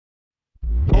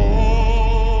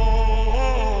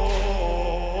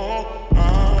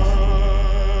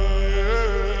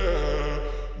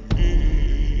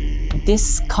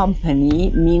This company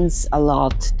means a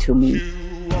lot to me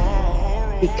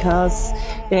because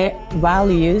the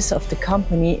values of the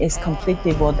company is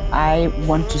completely what I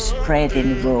want to spread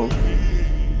in the world.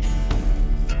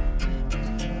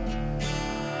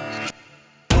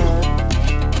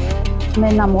 Me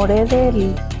enamoré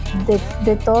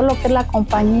de todo lo que es la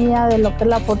compañía, de lo que es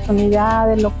la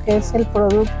oportunidad, de lo que es el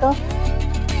producto.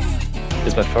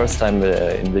 It's my first time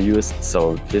in the US,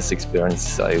 so this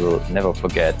experience I will never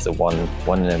forget. It's a one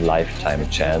in a lifetime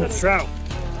chance.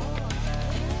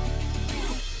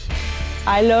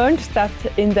 I learned that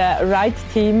in the right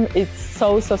team it's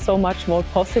so much more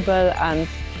possible, and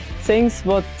things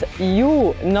what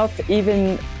you not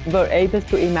even were able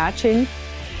to imagine,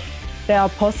 they are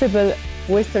possible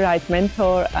with the right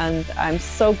mentor, and I'm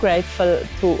so grateful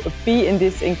to be in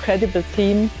this incredible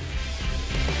team.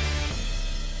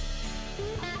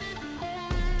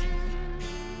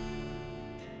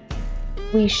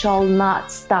 We shall not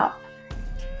stop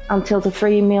until the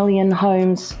 3 million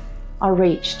homes are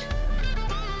reached.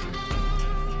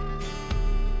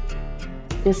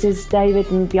 This is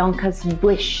David and Bianca's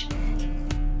wish,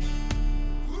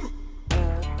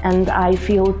 and I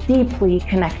feel deeply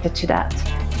connected to that.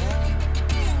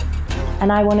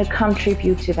 And I want to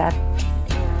contribute to that.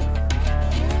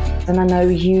 And I know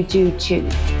you do too.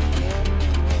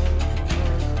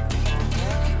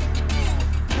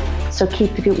 So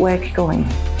keep the good work going.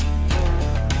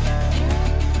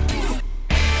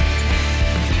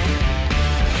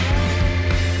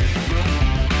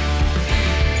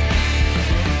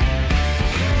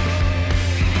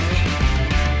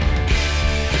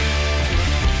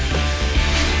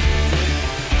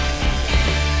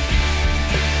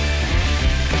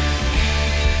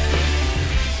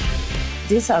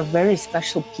 These are very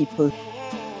special people.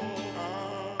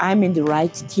 I'm in the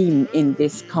right team in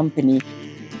this company.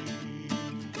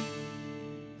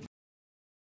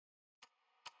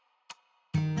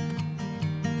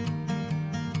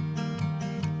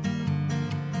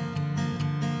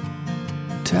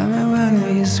 Tell me when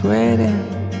he's waiting.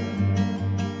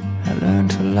 I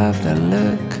learned to love the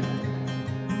look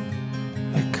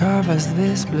that covers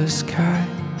this blue sky.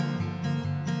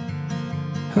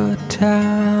 Oh,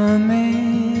 tell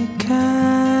me,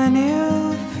 can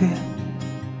you feel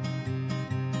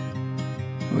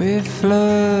we're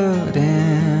floating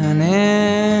in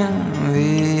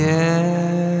the air?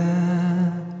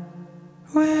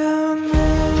 We are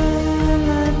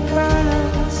midnight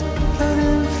birds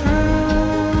floating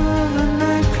through the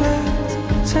night clouds,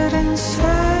 setting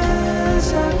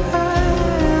sails up high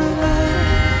and low.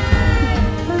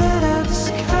 Lit up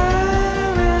sky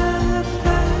with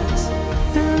flags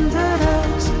and the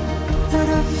dust that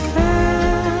a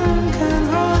fan can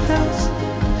hold us,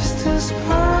 just a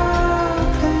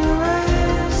sparkling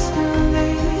rays in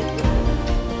the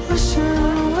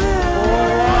ocean waves.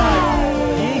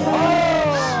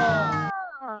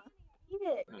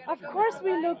 Of course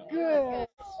we look good.